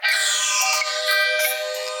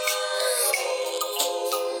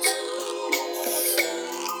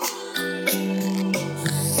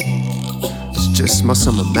just my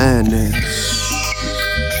summer madness.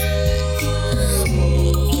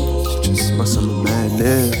 It's just my summer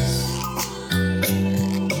madness.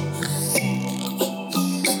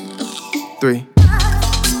 3.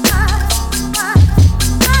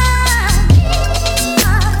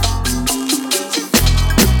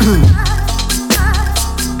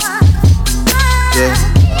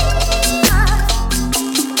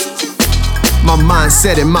 My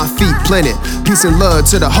mindset and my feet planted. Peace and love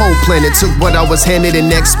to the whole planet. Took what I was handed and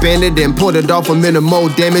expanded and pulled it off with minimal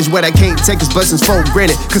damage. What I can't take is blessings for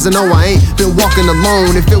granted, cause I know I ain't been walking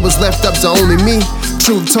alone. If it was left up to only me,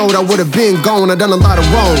 truth told, I would've been gone. I done a lot of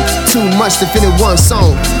wrong. Too much to fit in one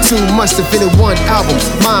song. Too much to fit in one album.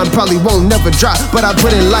 Mine probably won't never drop, but I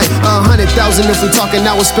put in like 100,000 if we talking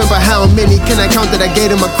hours spent. But how many can I count that I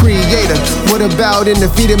gave to my creator? What about in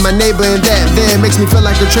defeating my neighbor? And that there makes me feel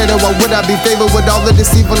like a traitor. Why would I be favored with all of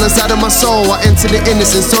this evil inside of my soul? I enter the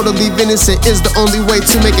innocence, totally innocent is the only way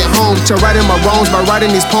to make it home. To righting my wrongs by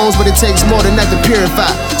writing these poems, but it takes more than that to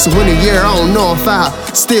purify. So in a year, I don't know if I'll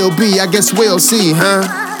still be, I guess we'll see, huh?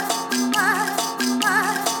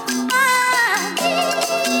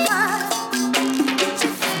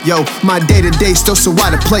 Yo, my day-to-day still so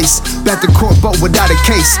out of place. Back to court but without a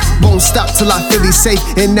case. Won't stop till I feel he's safe.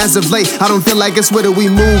 And as of late, I don't feel like it's with it, we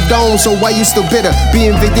moved on. So why you still bitter?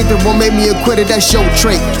 Being vindictive won't make me a quitter, that's your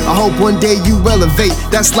trait. I hope one day you elevate,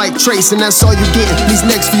 that's like Trace, and that's all you getting. These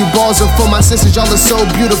next few bars are for my sisters, y'all are so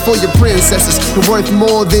beautiful, your princesses. You're worth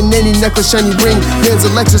more than any necklace, shiny ring. Benz,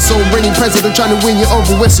 Alexis, so reigning president, trying to win you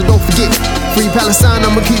over with, so don't forget. Free Palestine,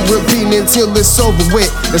 I'ma keep repeating until it's over with.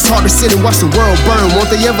 It's hard to sit and watch the world burn. Won't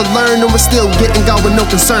they ever learn? And we're still getting God with no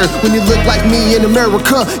concern. When you look like me in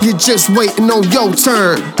America, you're just waiting on your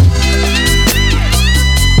turn.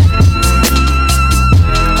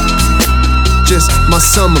 Just my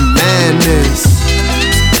summer madness.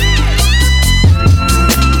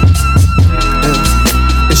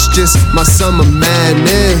 Yeah. It's just my summer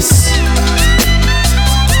madness.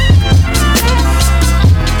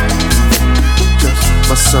 Just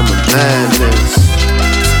my summer madness.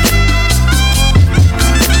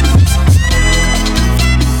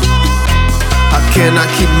 Can I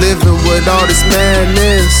keep living with all this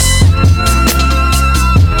madness?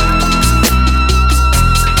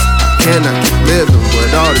 Can I keep living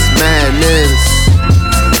with all this madness?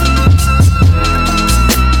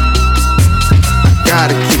 I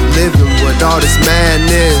gotta keep living with all this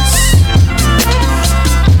madness.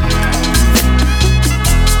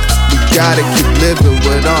 We gotta keep living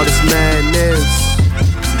with all this madness.